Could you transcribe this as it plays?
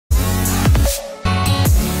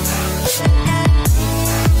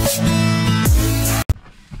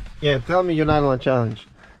Yeah, tell me you're not on a challenge.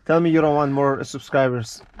 Tell me you don't want more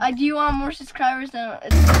subscribers. I do want more subscribers than.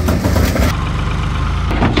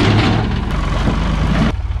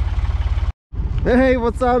 Hey,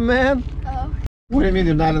 what's up, man? Oh. What do you mean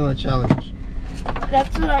you're not on a challenge?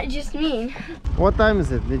 That's what I just mean. What time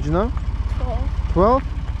is it? Did you know? 12?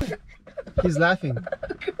 12? He's laughing.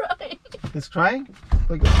 Crying. He's crying?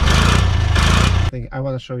 Look. I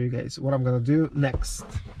want to show you guys what I'm gonna do next.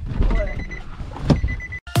 What?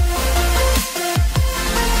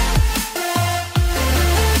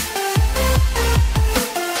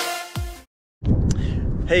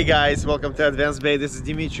 Hey guys, welcome to Advancebay. This is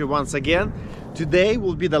Dimitri once again. Today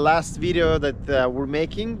will be the last video that we're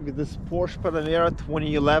making with this Porsche Panamera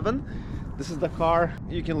 2011. This is the car.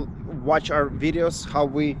 You can watch our videos how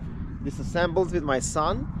we disassembled with my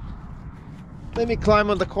son. Let me climb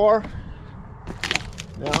on the car.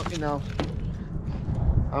 Now, you know,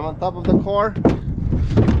 I'm on top of the car.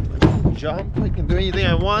 Jump. I can do anything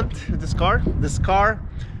I want with this car. This car,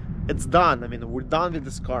 it's done. I mean, we're done with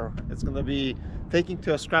this car. It's gonna be taken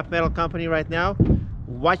to a scrap metal company right now.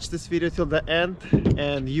 Watch this video till the end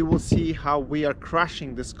and you will see how we are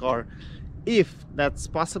crushing this car, if that's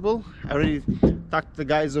possible. I already talked to the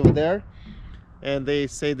guys over there and they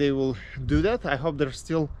say they will do that. I hope they're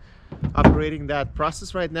still operating that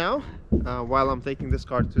process right now while I'm taking this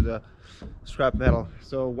car to the scrap metal.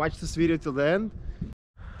 So watch this video till the end.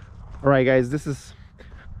 All right guys, this is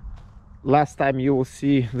last time you will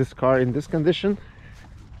see this car in this condition.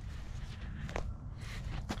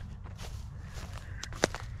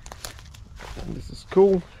 And this is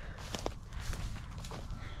cool.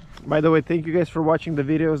 By the way, thank you guys for watching the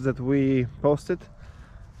videos that we posted.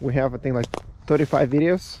 We have, I think, like 35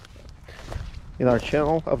 videos in our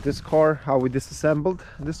channel of this car, how we disassembled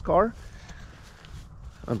this car.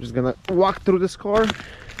 I'm just gonna walk through this car.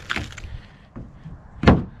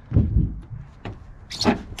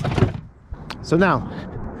 So now,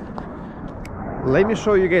 let me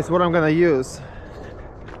show you guys what I'm gonna use.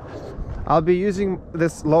 I'll be using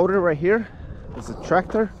this loader right here. It's a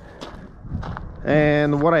tractor.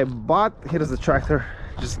 And what I bought, here is the tractor.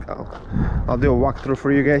 Just I'll do a walkthrough for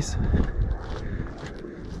you guys.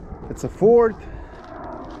 It's a Ford,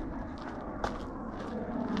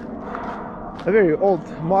 a very old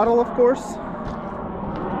model, of course.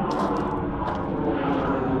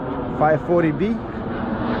 540B.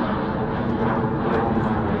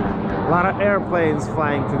 A lot of airplanes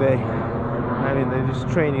flying today. I mean, they're just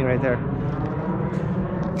training right there.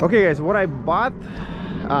 Okay guys, what I bought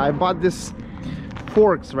this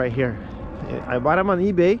forks right here. I bought them on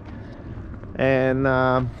eBay, and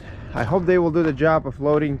I hope they will do the job of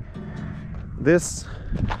loading this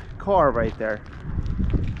car right there.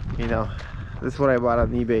 You know, this is what I bought on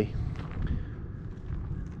eBay.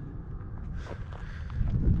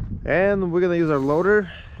 And we're gonna use our loader,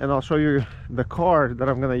 and I'll show you the car that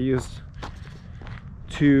I'm gonna use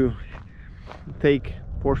to take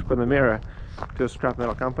Porsche Panamera to a scrap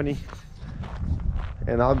metal company.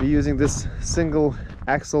 And I'll be using this single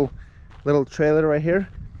axle little trailer right here.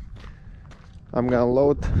 I'm gonna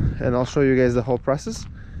load and I'll show you guys the whole process.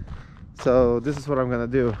 So this is what I'm gonna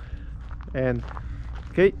do. And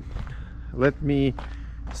okay, let me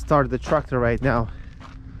start the tractor right now.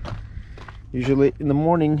 Usually in the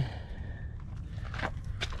morning,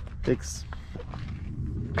 takes,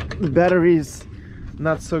 the battery is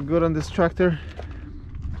not so good on this tractor.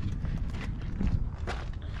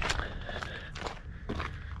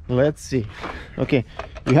 Let's see. Okay,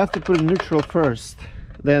 you have to put in neutral first.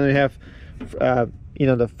 Then we have you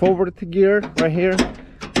know, the forward gear right here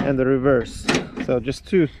and the reverse. So just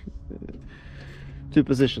two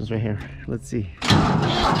positions right here. Let's see.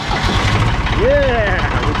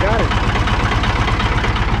 Yeah, we got it.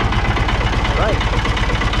 All right.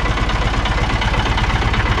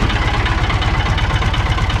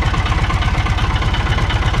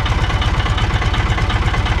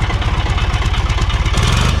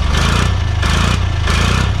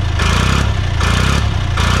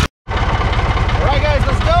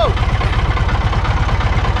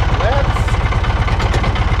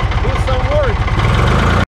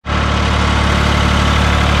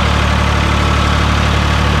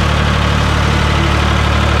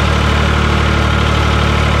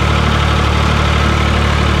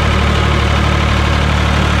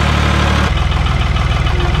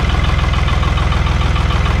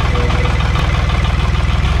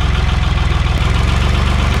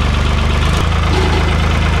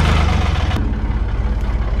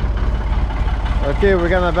 Okay, we're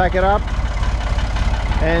gonna back it up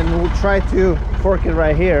and we'll try to fork it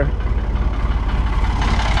right here.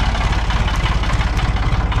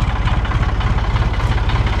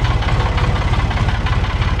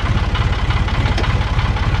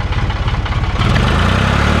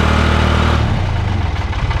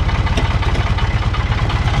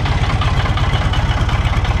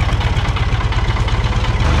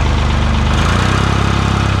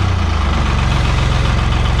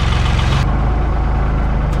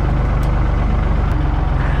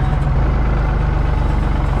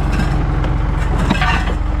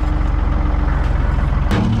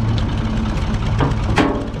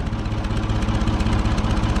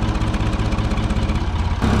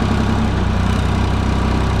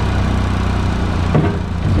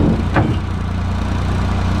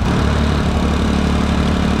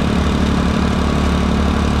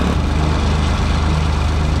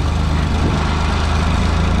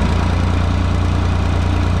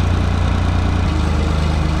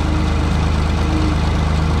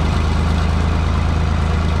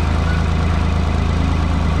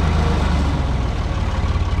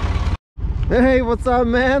 Hey, what's up,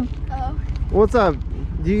 man? Oh, What's up?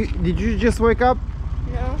 Did you just wake up?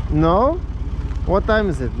 no. No? What time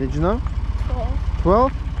is it? Did you know? 12.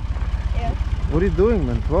 12? Yeah. What are you doing,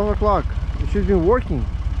 man? 12 o'clock. You should be working.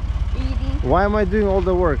 Eating. Why am I doing all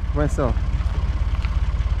the work myself?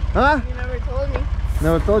 Huh? You never told me.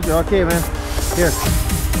 Never told you? Okay, man. Here.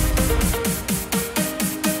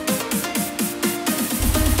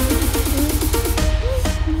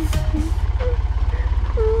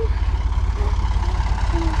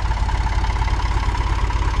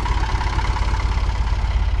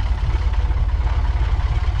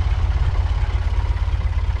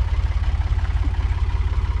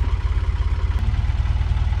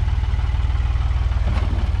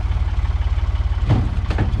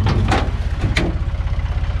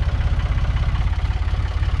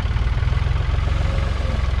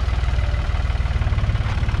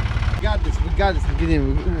 We got this.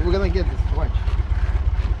 We're gonna get this. Watch.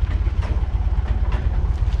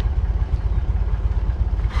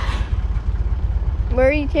 Where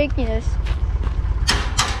are you taking us?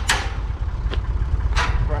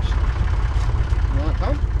 Brush. You wanna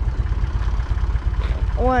come?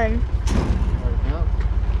 One. Right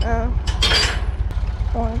now.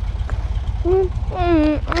 One. Are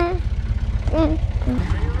you ready?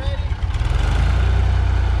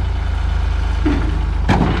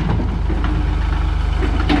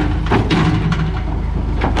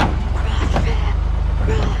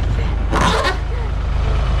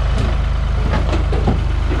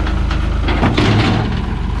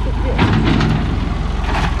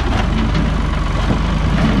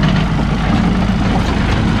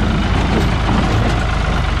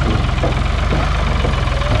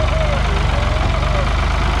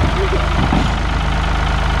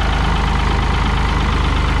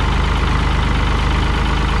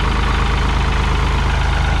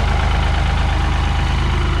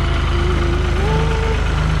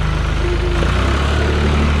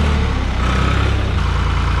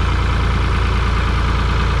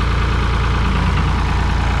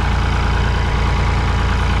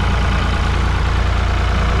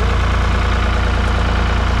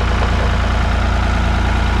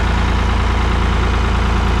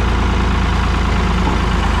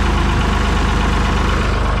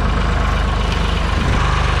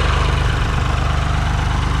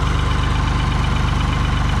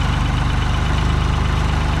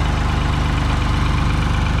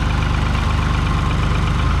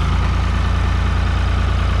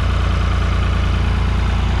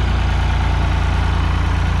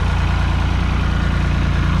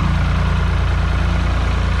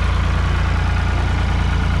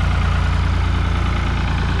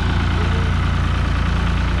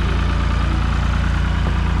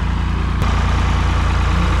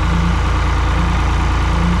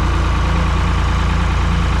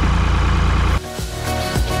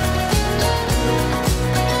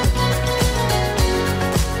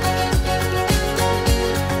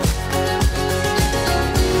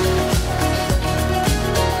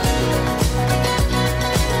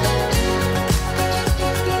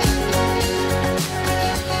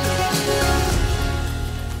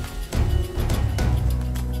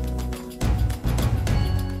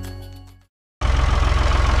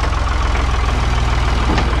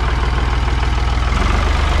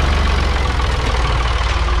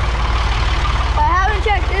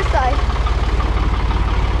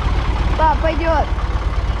 Пойдет.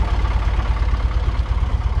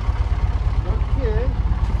 Okay.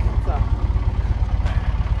 What's up?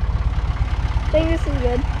 I think this is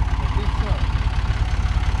good. I think so.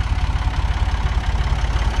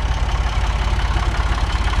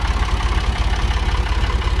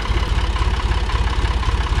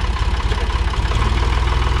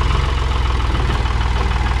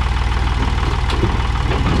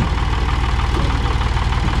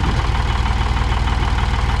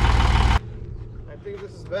 I think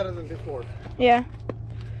this is better than before. Yeah.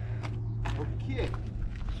 Okay.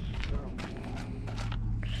 So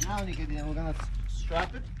now, Nikodem, we're gonna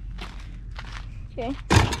strap it. Okay.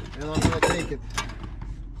 And I'm gonna take it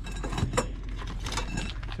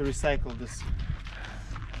to recycle this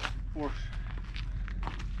Porsche.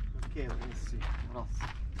 Okay, let me see. What else?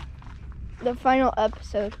 The final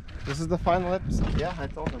episode. This is the final episode. Yeah, I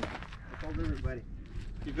told them. I told everybody.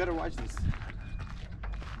 You better watch this.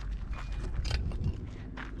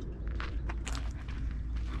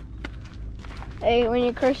 Hey, when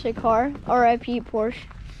you crush a car, R.I.P. Porsche.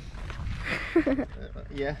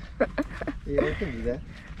 Yeah. Yeah, we can do that.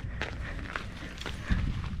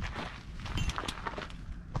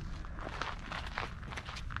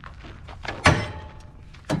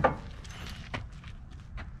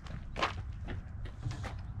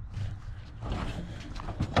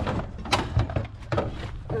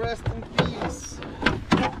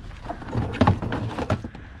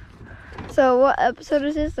 So what episode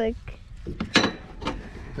is this? Like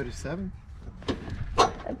 37?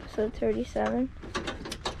 episode 37? I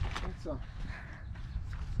think so.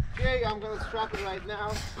 Okay, I'm gonna strap it right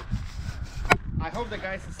now. I hope the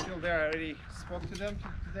guys are still there. I already spoke to them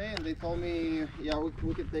today and they told me, yeah, we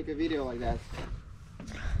could take a video like that.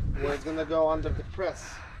 Where it's gonna go under the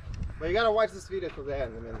press. But you gotta watch this video to the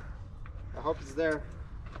end. I mean, I hope it's there.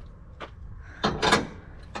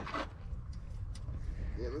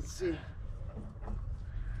 Yeah, let's see.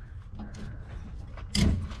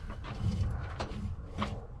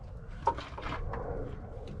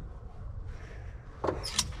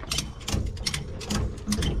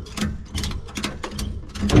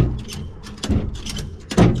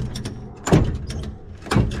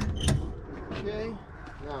 Okay,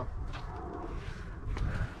 now.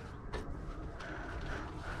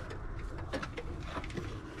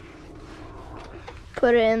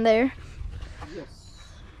 Put it in there. Yes.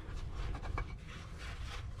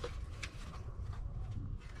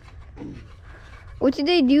 What do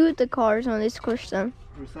they do with the cars when they squish them?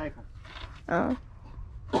 Recycle. Oh.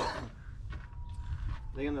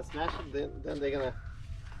 They're gonna smash it, then they're gonna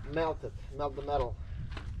melt it, melt the metal.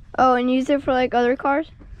 Oh, and use it for like other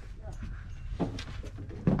cars?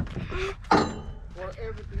 Or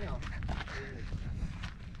everything else.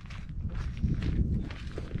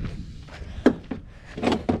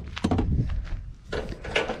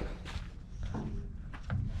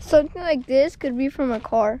 Something like this could be from a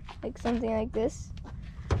car. Like something like this.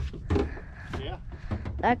 Yeah.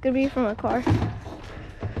 That could be from a car.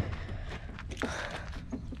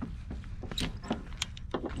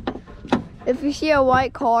 If you see a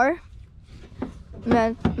white car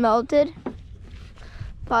melted,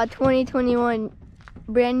 about 2021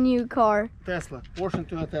 brand new car. Tesla. Porsche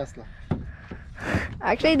to a Tesla.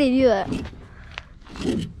 Actually, they do that.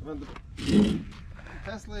 But the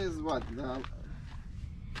Tesla is what?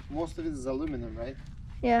 Most of it is aluminum, right?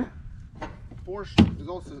 Yeah. Porsche is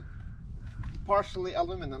also partially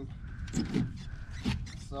aluminum.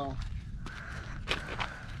 So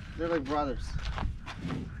they're like brothers.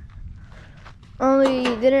 Only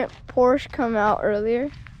didn't Porsche come out earlier?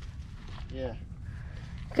 Yeah.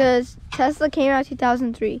 Because Tesla came out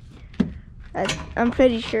 2003. I'm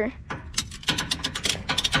pretty sure.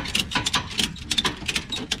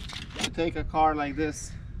 You take a car like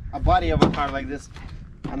this, a body of a car like this,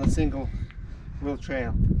 on a single wheel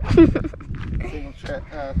trail.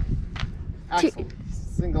 Axle.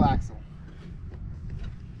 Single axle.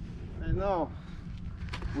 I know.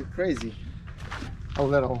 We're crazy. A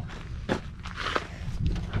little. Let's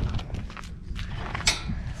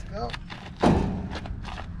go.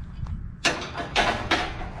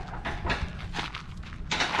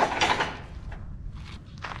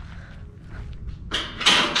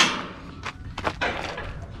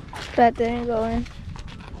 That didn't go in.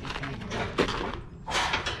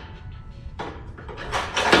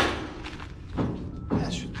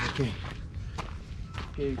 That should be okay.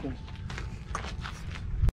 Okay, you can.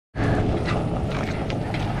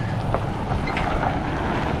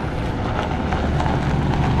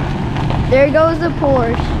 There goes the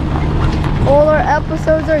Porsche. All our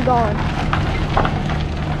episodes are gone.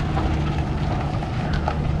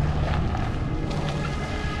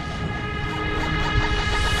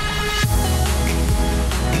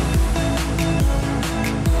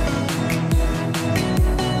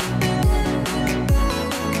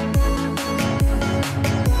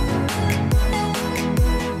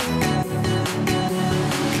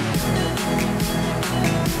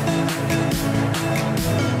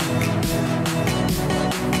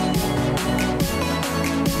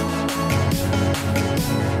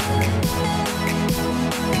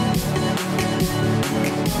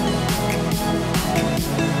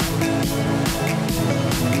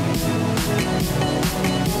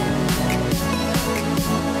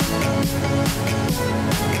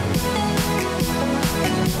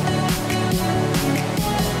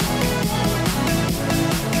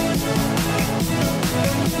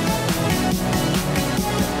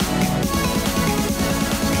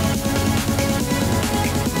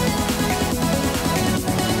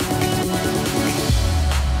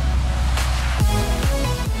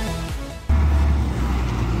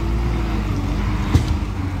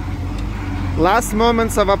 Last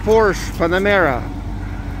moments of a Porsche Panamera,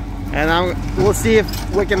 and we'll see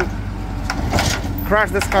if we can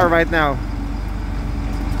crash this car right now.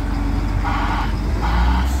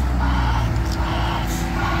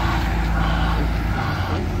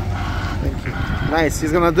 Thank you. Nice,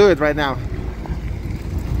 he's gonna do it right now.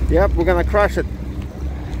 Yep, we're gonna crush it.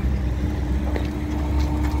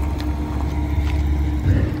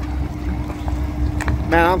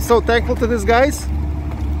 Man, I'm so thankful to these guys.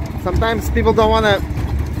 Sometimes people don't want to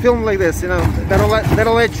film like this, you know. They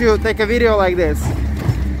don't let you take a video like this.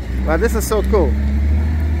 But this is so cool.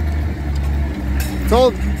 It's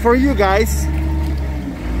all for you guys.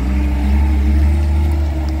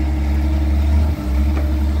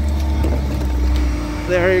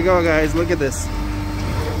 There you go, guys. Look at this.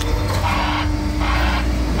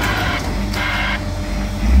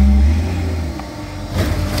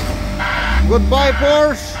 Goodbye,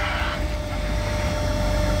 Porsche.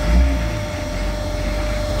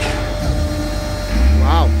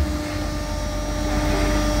 Wow.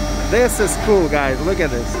 This is cool, guys. Look at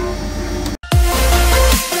this.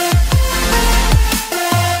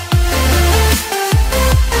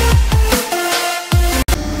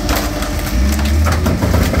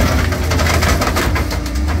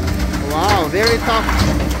 Wow, very tough.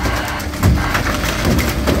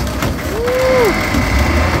 Woo.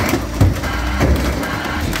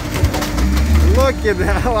 Look at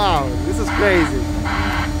that. Wow, this is crazy.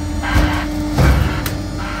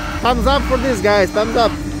 Thumbs up for this, guys. Thumbs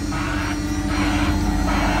up.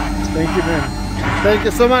 Thank you, man. Thank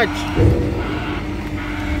you so much.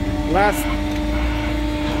 Last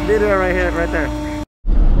video right here, right there.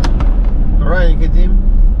 All right, Kadim.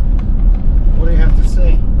 What do you have to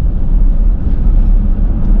say?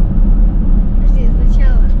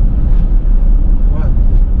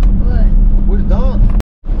 What? We're done.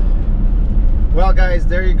 Well, guys,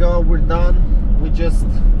 there you go. We're done. We just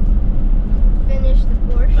finished the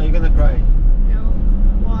Porsche. Are you gonna cry? No.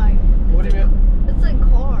 Why? What do you mean? It's a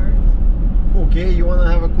car. Okay, you wanna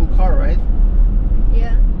have a cool car, right?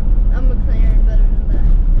 Yeah. I'm a McLaren better than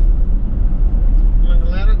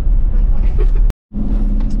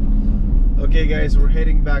that. Okay, guys, we're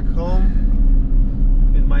heading back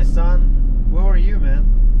home with my son. Where were you, man?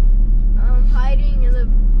 I'm hiding in the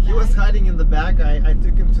back. He was hiding in the back. I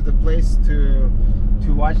took him to the place to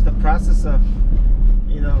watch the process of,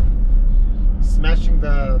 you know, smashing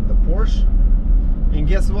the Porsche. And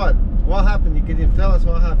guess what? What happened? You can tell us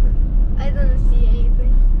what happened. I didn't see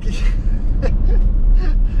anything.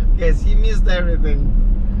 Guys, he missed everything.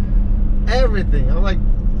 Everything. I'm like,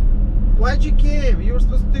 why'd you came? You were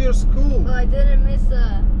supposed to do your school. Well, I didn't miss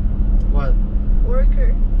a what?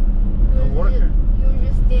 Worker. A worker? He was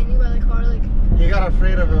just standing by the car like. You got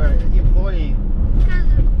afraid of an employee. Because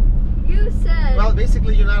you said. Well,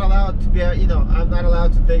 basically, you're not allowed to be. You know, I'm not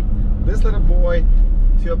allowed to take this little boy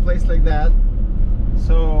to a place like that.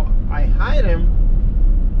 So I hide him.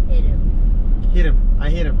 Hit him. Hit him. I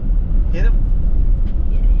hit him. Hit him?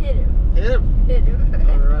 Yeah, hit him. Hit him? Hit him.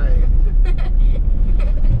 Alright.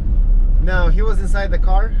 Now, he was inside the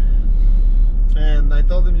car. And I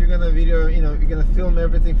told him you're gonna video, you know, you're gonna film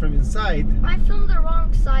everything from inside. I filmed the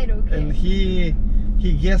wrong side, okay? And he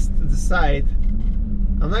guessed the side.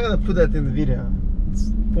 I'm not gonna put that in the video. It's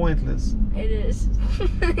pointless. It is.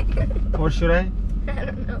 Or should I? I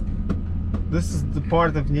don't know. This is the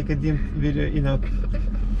part of Nicodim video, you know,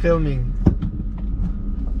 filming.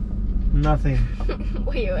 Nothing.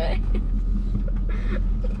 Wait.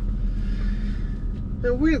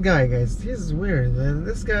 A weird guy, guys. He's weird, man.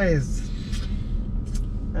 This guy is,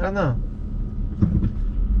 I don't know.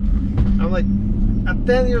 I'm like, at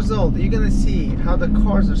 10 years old, you're gonna see how the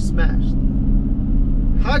cars are smashed.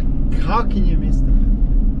 How can you miss them?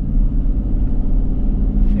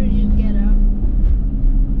 Should you get out?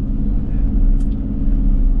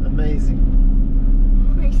 Amazing.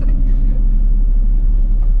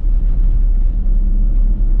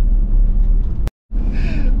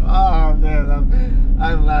 Oh man,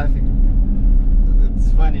 I'm laughing.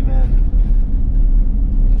 It's funny, man.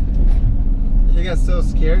 You got so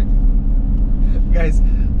scared, guys.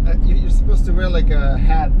 You're supposed to wear like a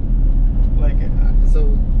hat, like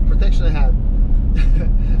so protection hat.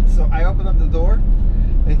 So I opened up the door.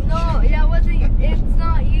 And No, that wasn't. It's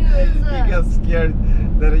not you. It's he got scared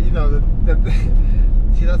that you know that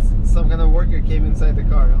see that's some kind of worker came inside the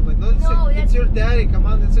car. I'm like, no, it's your daddy. Come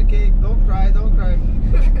on, it's okay. Don't cry, don't cry.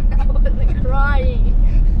 I wasn't crying.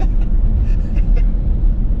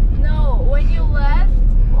 No, when you left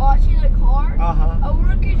watching the car, a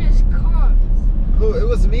worker just comes. Who? It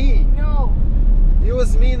was me. No. It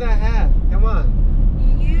was me in that hat. Come on.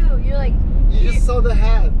 You're like. You just saw the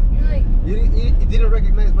hat. You're like. You didn't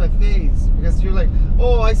recognize my face because you're like,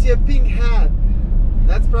 oh, I see a pink hat.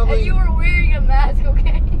 That's probably. And you were wearing a mask,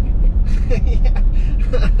 okay? Yeah.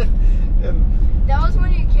 And that was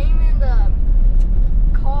when you came in the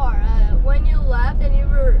car. When you left and you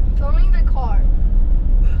were filming the car,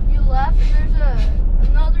 you left and there's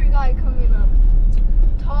another guy coming up,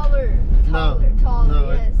 taller. No,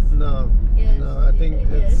 Yes. no, Yes. I think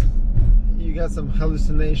it's. You got some some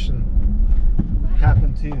hallucination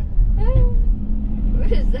happen to you.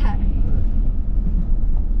 What is that?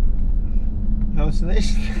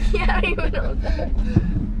 Hallucination? Yeah, I don't even know what that is.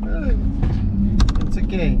 It's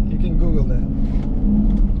okay, you can Google that.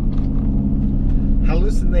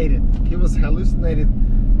 Hallucinated. He was hallucinated,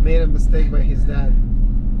 made a mistake by his dad.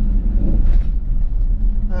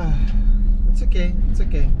 It's okay, it's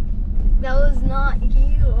okay. That was not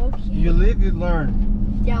you, okay? You live, you learn.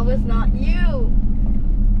 That was not you.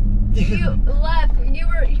 You left.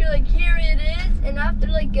 You're like, here it is, and after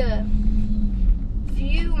like a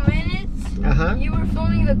few minutes, you were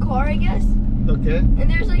filming the car, I guess. Okay. And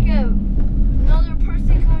there's like another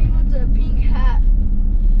person coming with a pink hat,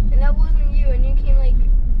 and that wasn't you, and you came like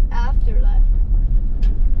after that.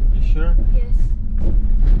 You sure? Yes.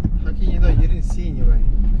 How can you know? You didn't see anybody.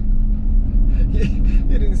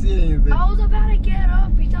 You didn't see anything. I was about to get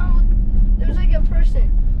up. You thought there was like a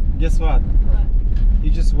person. Guess what? What?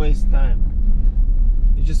 You just waste time.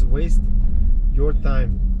 You just waste your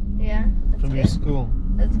time. Yeah. That's from good. your school.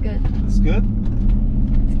 That's good. That's good?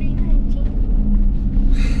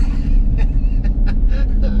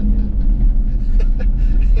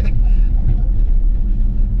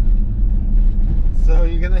 So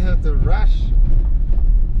you're gonna have to rush.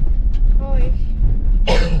 Oh,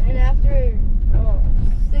 and after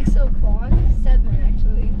 6 o'clock, 7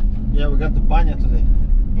 actually. Yeah, we got the banya today.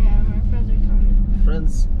 Yeah, my friends are coming.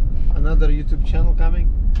 Friends, another YouTube channel coming.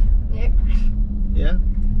 Yeah. Yeah?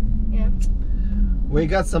 Yeah. We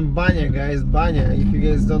got some banya, guys. Banya. If you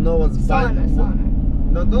guys don't know what's banya. Sauna.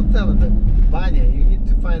 No, don't tell them that. Banya. You need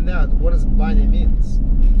to find out what does banya means.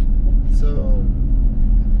 So,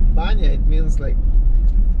 banya, it means like.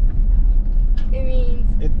 It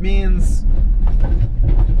It means. means.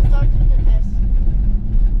 Starts with an S.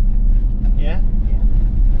 Yeah? Yeah.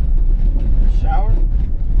 Shower?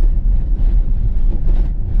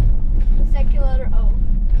 Second letter O.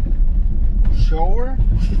 Shower?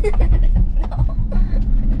 No.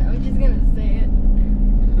 I'm just gonna say it.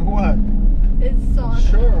 What? It's sauna.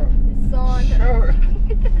 Sure. It's sauna. Sure.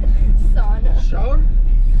 Sauna. Shower?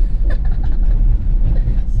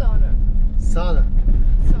 Sauna. Sauna. Sauna.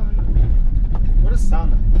 What is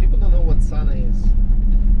sauna? People don't know what sauna is.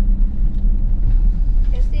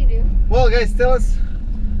 Yes, they do. Well, guys, tell us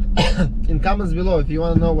in comments below if you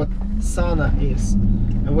want to know what sauna is,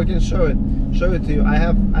 and we can show it to you.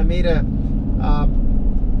 I made a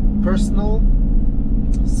personal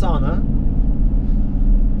sauna.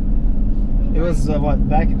 It was what,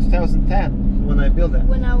 back in 2010 when I built that.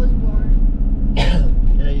 When I was born. Yeah,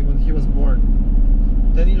 when he was born.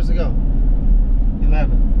 10 years ago.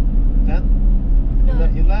 11. 10? No,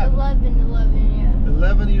 11. 11, yeah.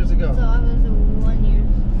 11 years ago. So I was 1 year.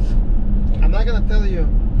 I'm not gonna tell you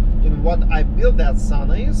in what I built that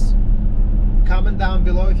sauna is. Comment down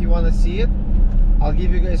below if you want to see it. I'll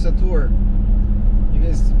give you guys a tour. You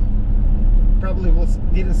guys probably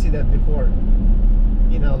didn't see that before.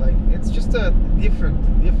 You know, like it's just a different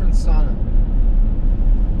sauna,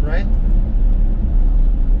 right?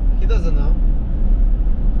 He doesn't know.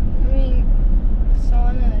 I mean,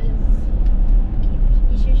 sauna is.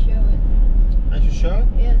 You should show it. I should show it.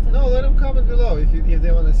 Yeah. No, let them comment below if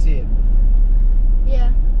they want to see it.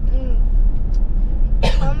 Yeah.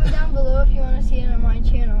 Comment down below if you want to see it on my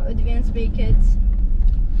channel, Advancebay Kids.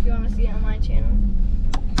 If you want to see it on my channel.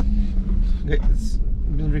 It's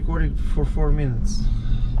been recording for 4 minutes.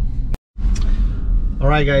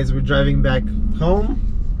 Alright guys, we're driving back home.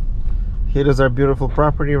 Here is our beautiful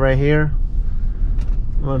property right here.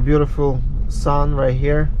 My beautiful sun right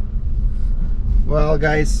here. Well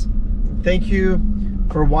guys, thank you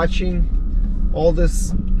for watching all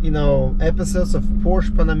this, episodes of Porsche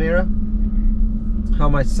Panamera. How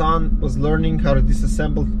my son was learning how to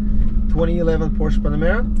disassemble 2011 Porsche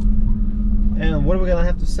Panamera. And what are we gonna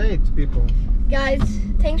have to say to people? Guys,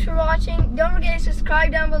 thanks for watching. Don't forget to subscribe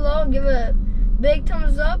down below. Give a big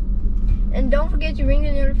thumbs up. And don't forget to ring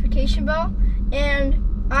the notification bell. And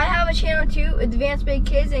I have a channel too, Advancebay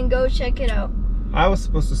Kids, and go check it out. I was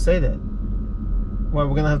supposed to say that. Well,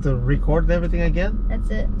 we're gonna have to record everything again? That's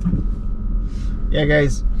it. Yeah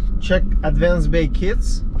guys, check Advancebay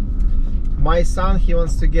Kids. My son, he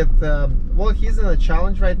wants to get, well, he's in a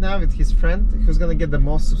challenge right now with his friend who's gonna get the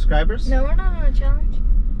most subscribers. No, we're not on a challenge.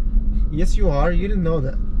 Yes, you are. You didn't know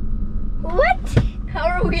that. What? How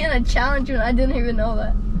are we in a challenge when I didn't even know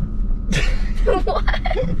that?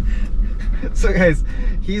 What? So guys,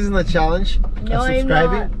 he's in a challenge of subscribing.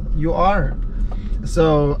 I'm not. You are.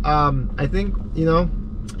 So I think,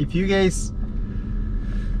 if you guys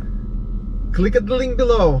click at the link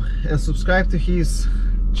below and subscribe to his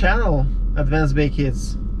channel, Advancebay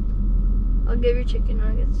Kids, I'll give you chicken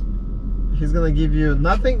nuggets. He's gonna give you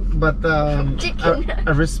nothing but Chicken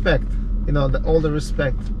a respect. You know, all the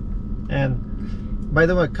respect. And by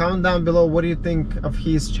the way, comment down below what do you think of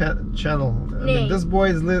his channel. I mean, this boy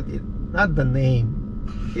is not the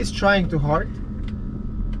name. He's trying too hard.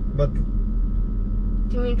 But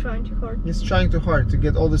do you mean trying too hard? He's trying too hard to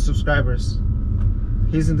get all the subscribers.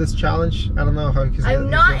 He's in this challenge. I don't know how he's I'm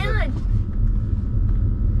not in it.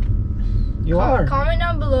 You are. Comment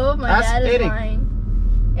down below if my dad is lying.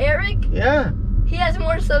 Eric? Yeah. He has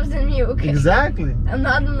more subs than you, okay? Exactly. I'm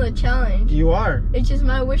not in the challenge. You are. It's just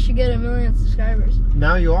my wish to get 1 million subscribers.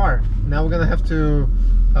 Now you are. Now we're gonna have to,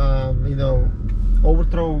 you know,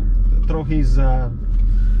 overthrow his.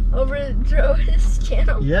 Overthrow his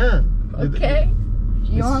channel. Yeah. Okay.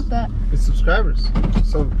 You want that? His subscribers.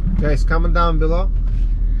 So guys, comment down below.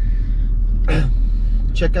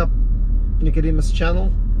 Check out Nicodemus'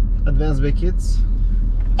 channel, Advancebay Kids.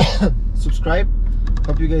 Subscribe.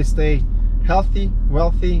 Hope you guys stay healthy,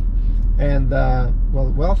 wealthy, and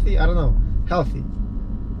well, wealthy. I don't know, healthy,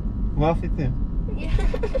 wealthy too. Yeah.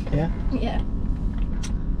 Yeah. Yeah.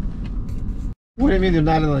 What do you mean you're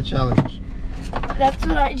not on a challenge? That's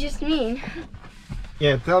what I just mean.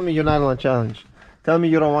 Yeah. Tell me you're not on a challenge. Tell me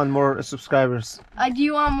you don't want more subscribers. I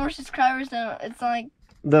do want more subscribers than it's like.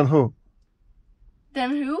 Then who?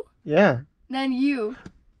 Then who? Yeah. Then you.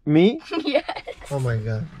 Me? Yes. Oh my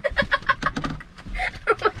god.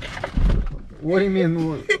 What do you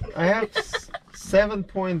mean? I have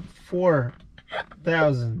 7.4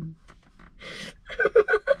 thousand.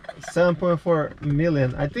 7.4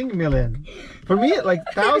 million. I think million. For me, like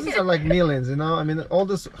thousands are like millions, you know? I mean, all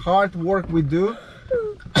this hard work we do,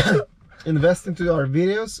 invest into our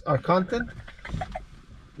videos, our content,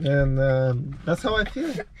 and that's how I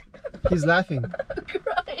feel. He's laughing. I'm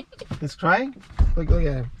crying. He's crying? Look at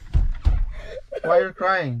him. Why are you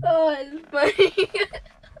crying? Oh, it's funny.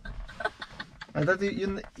 I thought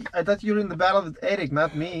you were in the battle with Eric,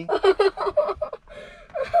 not me.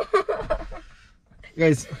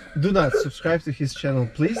 Guys, do not subscribe to his channel.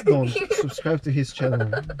 Please don't subscribe to his channel.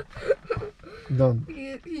 Don't.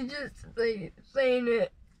 He just saying it.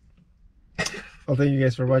 Well, thank you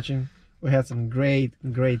guys for watching. We had some great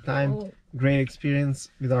time, great experience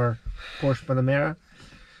with our Porsche Panamera.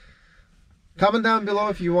 Comment down below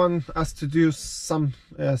if you want us to do some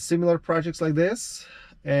similar projects like this.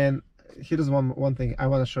 And here's one thing I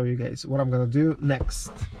want to show you guys what I'm gonna do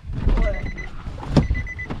next.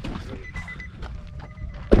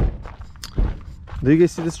 Do you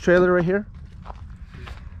guys see this trailer right here?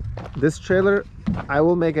 This trailer, I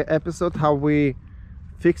will make an episode how we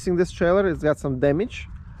fixing this trailer. It's got some damage,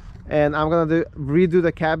 and I'm gonna redo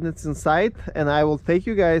the cabinets inside, and I will take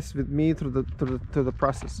you guys with me through the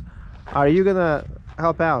process. Are you gonna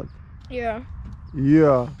help out? Yeah.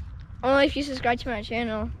 Yeah. Only if you subscribe to my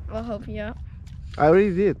channel, I'll help you out. I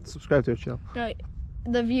already did subscribe to your channel. No,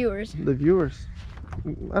 the viewers. The viewers.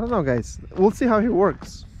 I don't know, guys. We'll see how he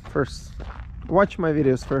works first. Watch my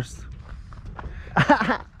videos first.